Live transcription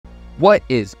What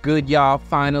is good, y'all?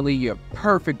 Finally, your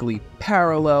perfectly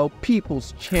parallel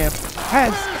people's champ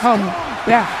has come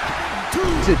back to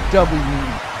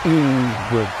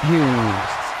WE Reviews.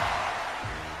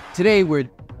 Today, we're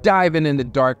diving into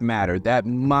Dark Matter, that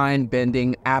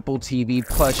mind-bending Apple TV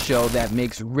Plus show that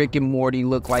makes Rick and Morty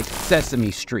look like Sesame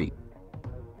Street.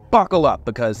 Buckle up,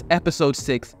 because Episode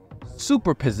 6,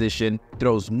 Superposition,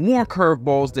 throws more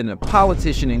curveballs than a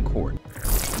politician in court.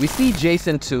 We see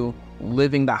Jason 2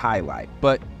 living the high life,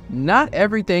 but not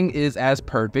everything is as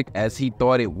perfect as he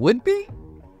thought it would be.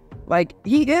 Like,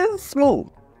 he is smooth.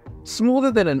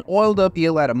 Smoother than an oiled up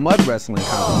eel at a mud wrestling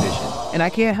competition. And I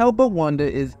can't help but wonder,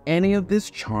 is any of this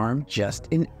charm just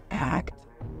an act?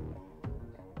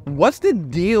 What's the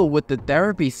deal with the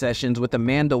therapy sessions with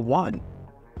Amanda 1?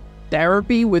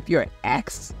 Therapy with your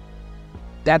ex?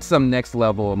 That's some next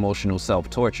level emotional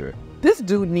self-torture. This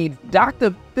dude needs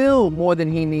Dr. Phil more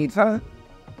than he needs her.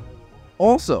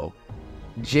 Also,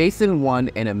 Jason 1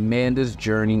 and Amanda's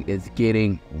journey is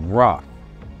getting rough.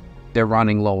 They're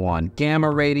running low on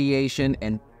gamma radiation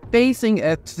and facing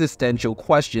existential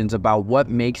questions about what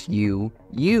makes you,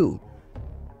 you.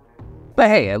 But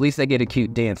hey, at least they get a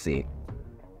cute dance scene.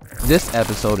 This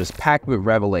episode is packed with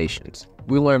revelations.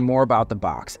 We learn more about the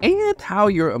box and how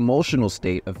your emotional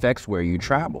state affects where you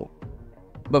travel.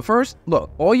 But first,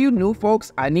 look, all you new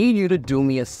folks, I need you to do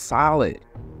me a solid.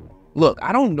 Look,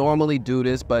 I don't normally do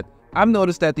this, but I've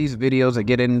noticed that these videos are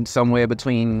getting somewhere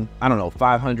between,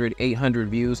 500, 800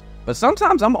 views. But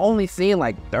sometimes I'm only seeing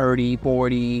like 30,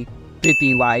 40,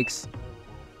 50 likes.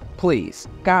 Please,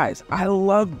 guys, I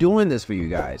love doing this for you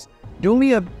guys. Do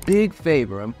me a big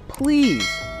favor and please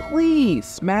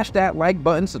smash that like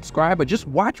button, subscribe, or just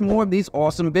watch more of these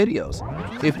awesome videos.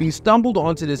 If you stumbled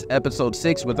onto this episode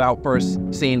 6 without first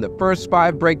seeing the first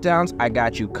 5 breakdowns, I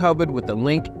got you covered with a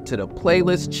link to the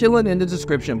playlist chilling in the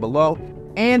description below,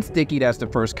 and Sticky, that's the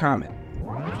first comment.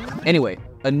 Anyway,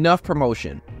 enough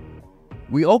promotion.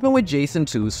 We open with Jason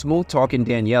 2 smooth-talking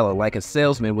Daniela like a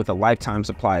salesman with a lifetime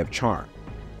supply of charm.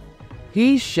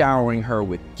 He's showering her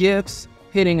with gifts,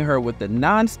 hitting her with the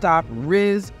non-stop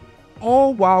riz,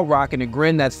 all while rocking a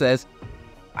grin that says,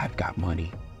 "I've got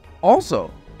money."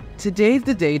 Also, today's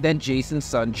the day that Jason's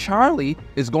son Charlie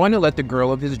is going to let the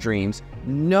girl of his dreams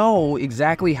know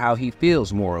exactly how he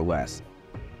feels, more or less.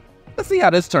 Let's see how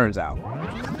this turns out.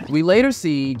 We later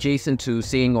see Jason 2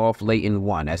 seeing off Layton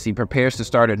 1 as he prepares to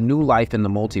start a new life in the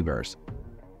multiverse.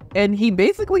 And he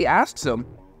basically asks him,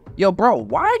 "Yo bro,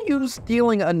 why are you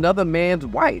stealing another man's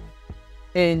wife?"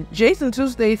 And Jason 2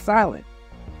 stays silent.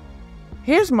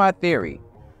 Here's my theory.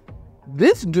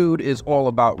 This dude is all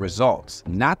about results,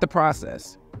 not the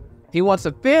process. He wants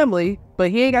a family,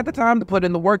 but he ain't got the time to put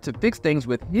in the work to fix things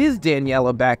with his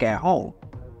Daniela back at home.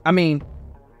 I mean,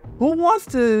 who wants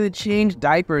to change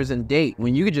diapers and date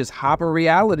when you could just hop a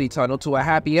reality tunnel to a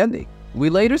happy ending? We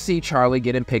later see Charlie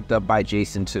getting picked up by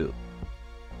Jason 2.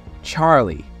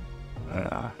 Charlie.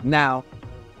 Now,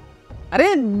 I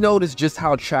didn't notice just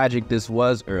how tragic this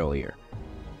was earlier.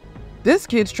 This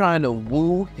kid's trying to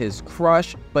woo his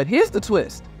crush, but here's the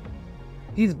twist.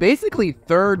 He's basically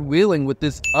third-wheeling with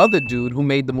this other dude who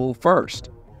made the move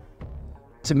first.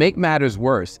 To make matters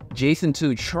worse, Jason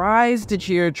 2 tries to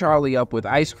cheer Charlie up with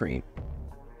ice cream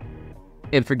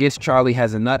and forgets Charlie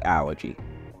has a nut allergy.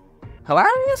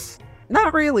 Hilarious?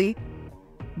 Not really.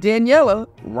 Daniela,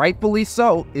 rightfully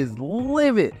so, is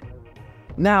livid.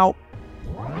 Now,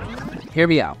 hear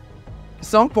me out.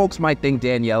 Some folks might think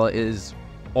Daniela is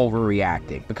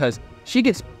overreacting because she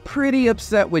gets pretty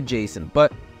upset with Jason,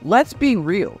 but let's be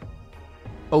real.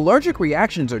 Allergic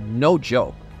reactions are no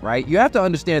joke, right? You have to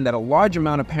understand that a large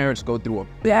amount of parents go through a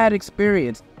bad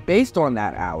experience based on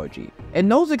that allergy, and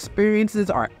those experiences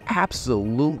are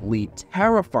absolutely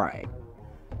terrifying.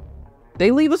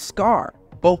 They leave a scar,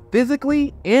 both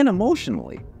physically and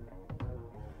emotionally.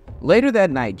 Later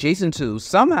that night, Jason 2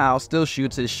 somehow still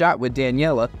shoots his shot with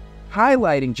Daniela,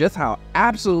 highlighting just how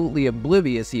absolutely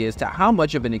oblivious he is to how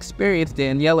much of an experience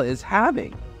Daniela is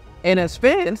having. And as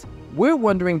fans, we're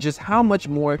wondering just how much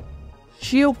more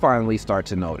she'll finally start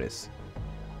to notice.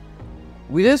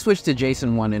 We then switch to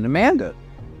Jason 1 and Amanda.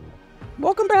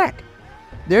 Welcome back.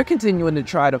 They're continuing to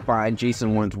try to find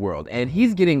Jason 1's world, and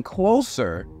he's getting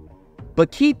closer,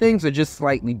 but key things are just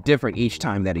slightly different each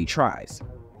time that he tries.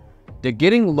 They're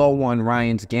getting low on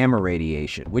Ryan's gamma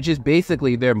radiation, which is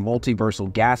basically their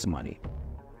multiversal gas money.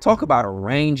 Talk about a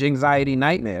range anxiety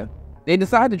nightmare. They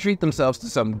decide to treat themselves to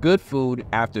some good food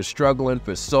after struggling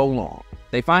for so long.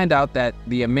 They find out that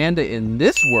the Amanda in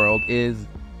this world is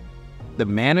the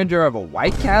manager of a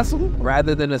White Castle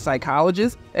rather than a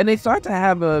psychologist, and they start to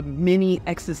have a mini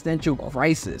existential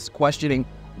crisis, questioning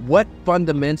What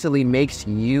fundamentally makes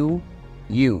you,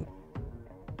 you?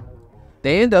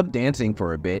 They end up dancing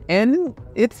for a bit, and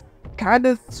it's kind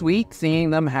of sweet seeing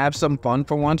them have some fun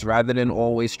for once rather than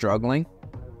always struggling.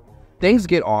 Things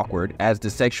get awkward as the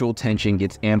sexual tension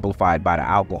gets amplified by the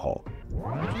alcohol.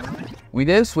 We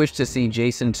then switch to see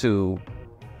Jason 2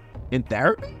 in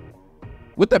therapy?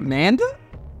 With Amanda?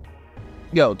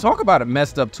 Yo, talk about a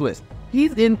messed up twist.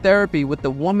 He's in therapy with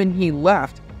the woman he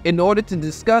left in order to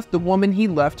discuss the woman he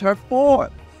left her for.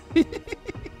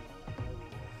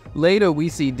 Later, we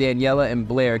see Daniela and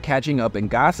Blair catching up and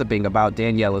gossiping about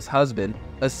Daniela's husband,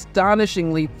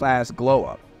 astonishingly fast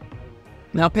glow-up.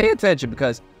 Now pay attention,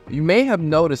 because you may have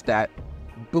noticed that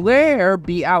Blair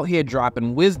be out here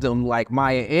dropping wisdom like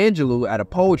Maya Angelou at a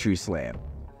poetry slam.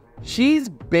 She's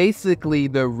basically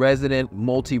the resident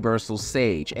multiversal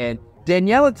sage, and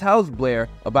Daniela tells Blair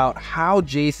about how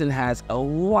Jason has a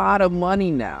lot of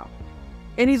money now,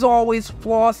 and he's always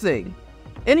flossing,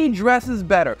 and he dresses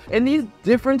better, and these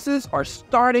differences are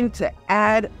starting to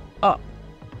add up,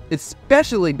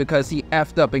 especially because he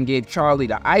effed up and gave Charlie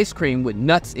the ice cream with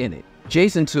nuts in it.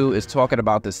 Jason 2 is talking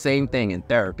about the same thing in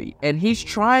therapy, and he's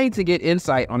trying to get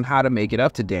insight on how to make it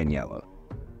up to Daniela.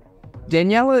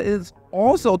 Daniela is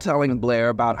also telling Blair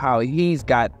about how he's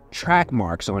got track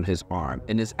marks on his arm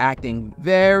and is acting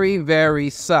very, very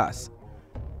sus.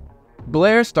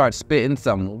 Blair starts spitting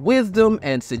some wisdom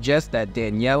and suggests that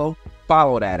Daniela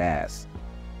follow that ass.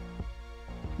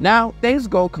 Now, things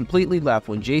go completely left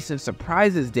when Jason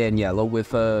surprises Daniela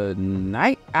with a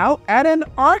night out at an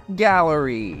art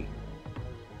gallery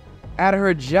at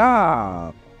her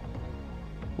job,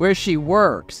 where she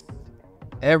works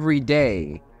every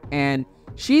day, and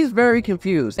she's very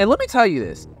confused. And let me tell you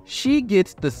this, she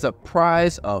gets the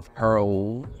surprise of her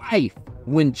life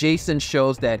when Jason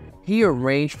shows that he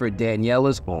arranged for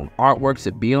Daniela's own artwork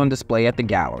to be on display at the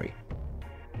gallery.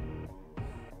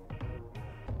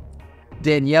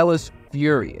 Daniela's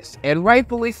furious, and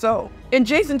rightfully so. And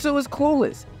Jason 2 is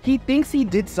clueless. He thinks he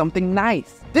did something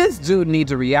nice. This dude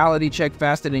needs a reality check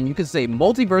faster than you can say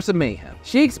multiverse of mayhem.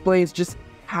 She explains just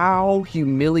how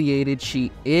humiliated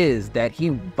she is that he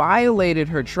violated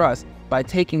her trust by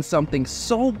taking something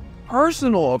so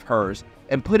personal of hers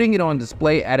and putting it on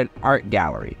display at an art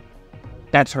gallery.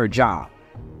 That's her job,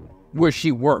 where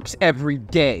she works every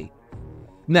day.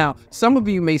 Now, some of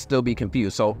you may still be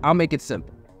confused, so I'll make it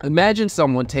simple. Imagine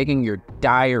someone taking your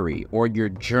diary or your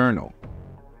journal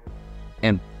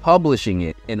and publishing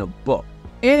it in a book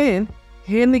and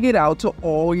handing it out to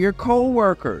all your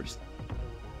co-workers.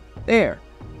 There.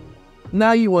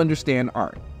 Now you understand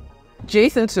art.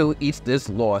 Jason 2 eats this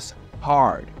loss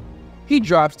hard. He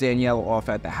drops Daniela off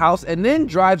at the house and then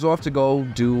drives off to go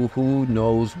do who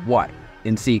knows what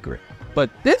in secret. But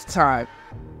this time,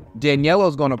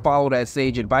 Daniela's gonna follow that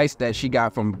sage advice that she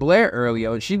got from Blair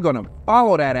earlier, and she's gonna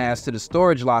follow that ass to the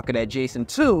storage locker that Jason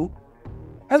 2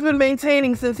 has been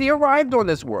maintaining since he arrived on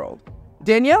this world.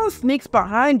 Daniela sneaks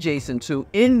behind Jason 2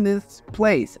 in this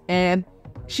place, and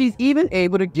she's even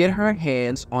able to get her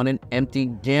hands on an empty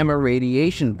gamma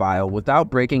radiation vial without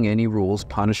breaking any rules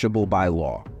punishable by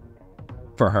law.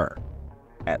 For her,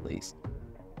 at least.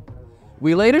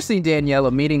 We later see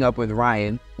Daniela meeting up with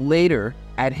Ryan later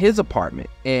at his apartment,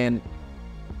 and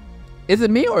is it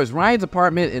me or is Ryan's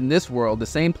apartment in this world the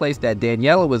same place that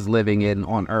Daniela was living in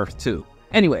on Earth too?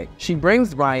 Anyway, she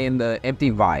brings Ryan the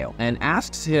empty vial and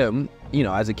asks him,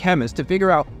 as a chemist, to figure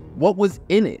out what was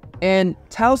in it, and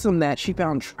tells him that she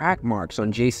found track marks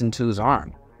on Jason 2's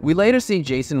arm. We later see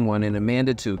Jason 1 and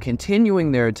Amanda 2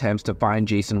 continuing their attempts to find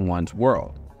Jason 1's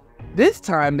world. This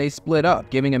time they split up,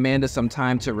 giving Amanda some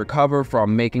time to recover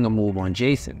from making a move on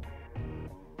Jason.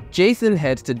 Jason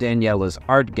heads to Daniela's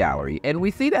art gallery, and we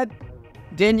see that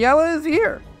Daniela is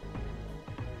here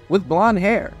with blonde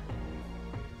hair.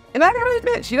 And I gotta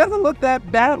admit, she doesn't look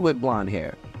that bad with blonde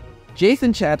hair.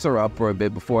 Jason chats her up for a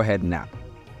bit before heading out.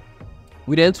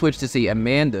 We then switch to see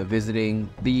Amanda visiting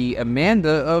the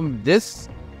Amanda of this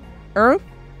Earth,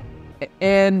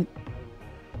 and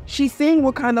she's seeing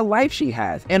what kind of life she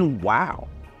has. And wow,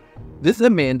 this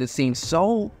Amanda seems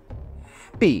so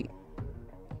happy.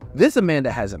 This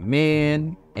Amanda has a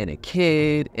man and a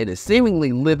kid and is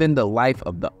seemingly living the life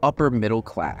of the upper middle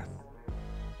class.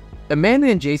 Amanda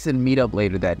and Jason meet up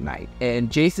later that night,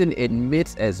 and Jason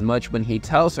admits as much when he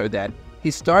tells her that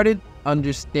he started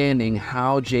understanding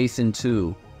how Jason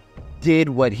 2 did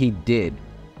what he did,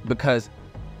 because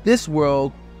this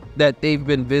world that they've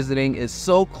been visiting is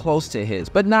so close to his,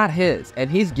 but not his,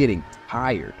 and he's getting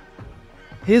tired.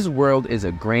 His world is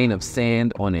a grain of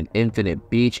sand on an infinite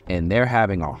beach, and they're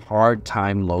having a hard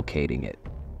time locating it.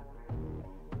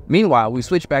 Meanwhile, we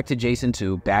switch back to Jason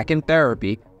 2, back in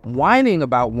therapy, whining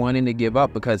about wanting to give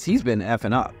up because he's been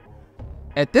effing up.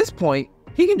 At this point,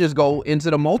 he can just go into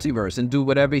the multiverse and do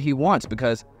whatever he wants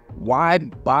because why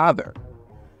bother?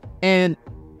 And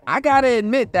I gotta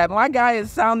admit that my guy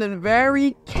is sounding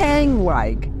very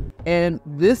Kang-like, and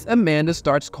this Amanda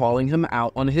starts calling him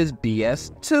out on his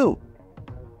BS too.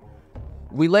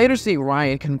 We later see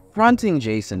Ryan confronting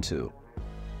Jason 2.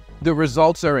 The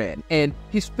results are in, and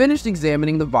he's finished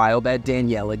examining the vial that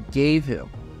Daniela gave him.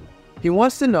 He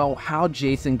wants to know how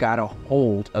Jason got a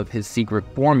hold of his secret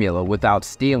formula without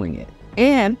stealing it,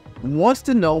 and wants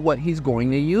to know what he's going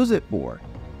to use it for.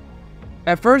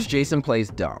 At first, Jason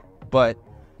plays dumb, but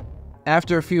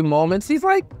after a few moments, he's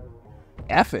like,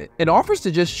 F it, and offers to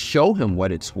just show him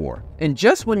what it's for. And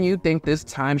just when you think this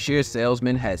timeshare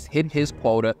salesman has hit his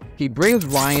quota, he brings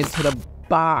Ryan to the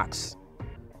box.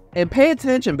 And pay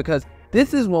attention because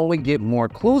this is when we get more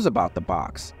clues about the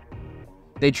box.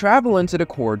 They travel into the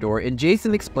corridor and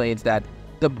Jason explains that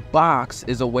the box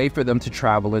is a way for them to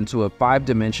travel into a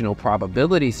 5-dimensional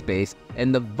probability space,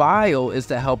 and the vial is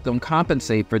to help them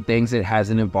compensate for things it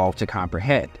hasn't evolved to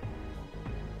comprehend.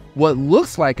 What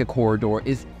looks like a corridor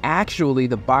is actually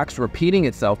the box repeating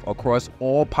itself across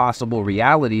all possible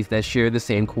realities that share the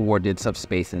same coordinates of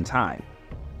space and time.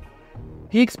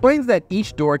 He explains that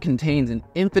each door contains an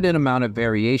infinite amount of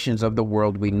variations of the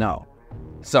world we know,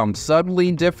 some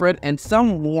subtly different and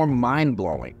some more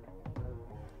mind-blowing.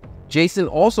 Jason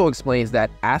also explains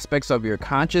that aspects of your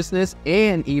consciousness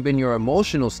and even your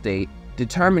emotional state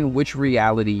determine which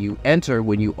reality you enter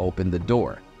when you open the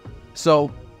door. So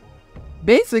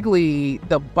basically,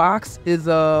 the box is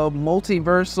a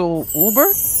multiversal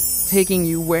Uber, taking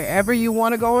you wherever you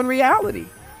want to go in reality.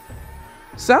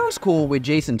 Sounds cool with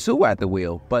Jason 2 at the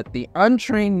wheel, but the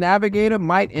untrained navigator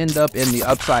might end up in the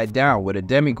upside down with a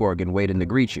demigorgon waiting to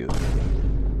greet you.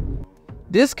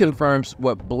 This confirms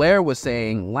what Blair was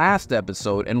saying last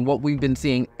episode and what we've been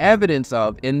seeing evidence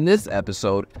of in this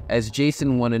episode, as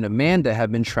Jason 1 and Amanda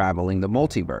have been traveling the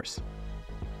multiverse.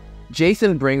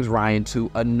 Jason brings Ryan to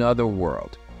another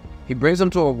world. He brings him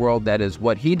to a world that is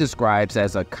what he describes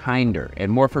as a kinder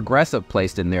and more progressive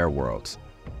place than their worlds.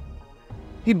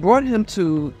 He brought him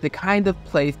to the kind of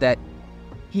place that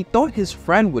he thought his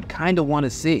friend would kind of want to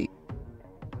see.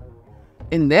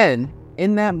 And then,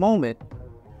 in that moment,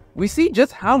 we see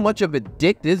just how much of a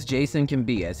dick this Jason can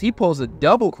be as he pulls a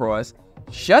double cross,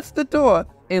 shuts the door,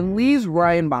 and leaves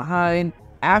Ryan behind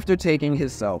after taking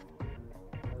his selfie.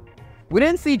 We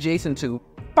then see Jason 2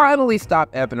 finally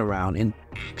stop effing around and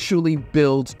actually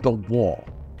builds the wall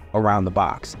around the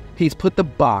box. He's put the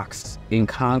box in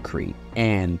concrete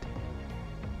and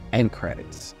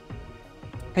credits.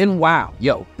 And wow,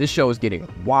 yo, this show is getting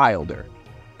wilder.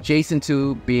 Jason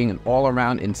 2 being an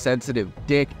all-around insensitive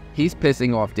dick, he's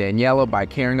pissing off Daniela by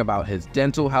caring about his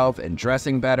dental health and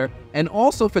dressing better, and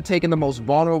also for taking the most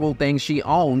vulnerable thing she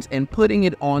owns and putting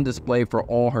it on display for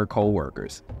all her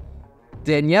co-workers.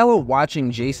 Daniela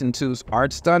watching Jason 2's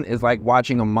art stunt is like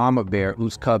watching a mama bear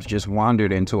whose cubs just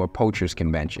wandered into a poacher's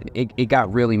convention. It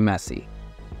got really messy.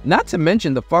 Not to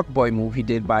mention the fuckboy move he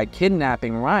did by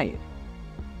kidnapping Ryan.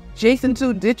 Jason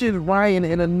 2 ditches Ryan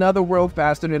in another world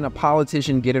faster than a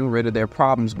politician getting rid of their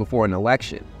problems before an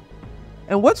election.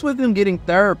 And what's with him getting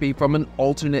therapy from an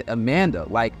alternate Amanda?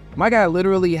 Like, my guy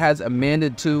literally has Amanda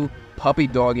 2 puppy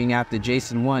dogging after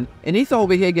Jason 1, and he's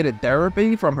over here getting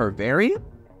therapy from her variant?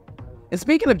 And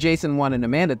speaking of Jason 1 and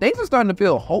Amanda, things are starting to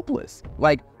feel hopeless.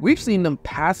 Like, we've seen them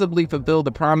passively fulfill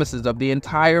the promises of the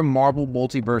entire Marvel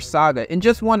Multiverse saga in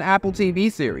just one Apple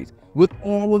TV series, with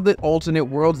all of the alternate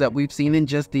worlds that we've seen in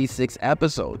just these 6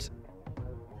 episodes.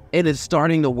 It is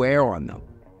starting to wear on them.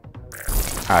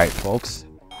 Alright, folks.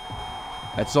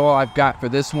 That's all I've got for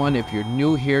this one. If you're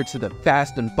new here to the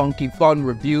Fast and Funky Fun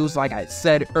reviews, like I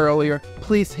said earlier,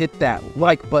 please hit that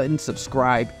like button,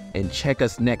 subscribe, and check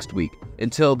us next week.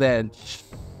 Until then,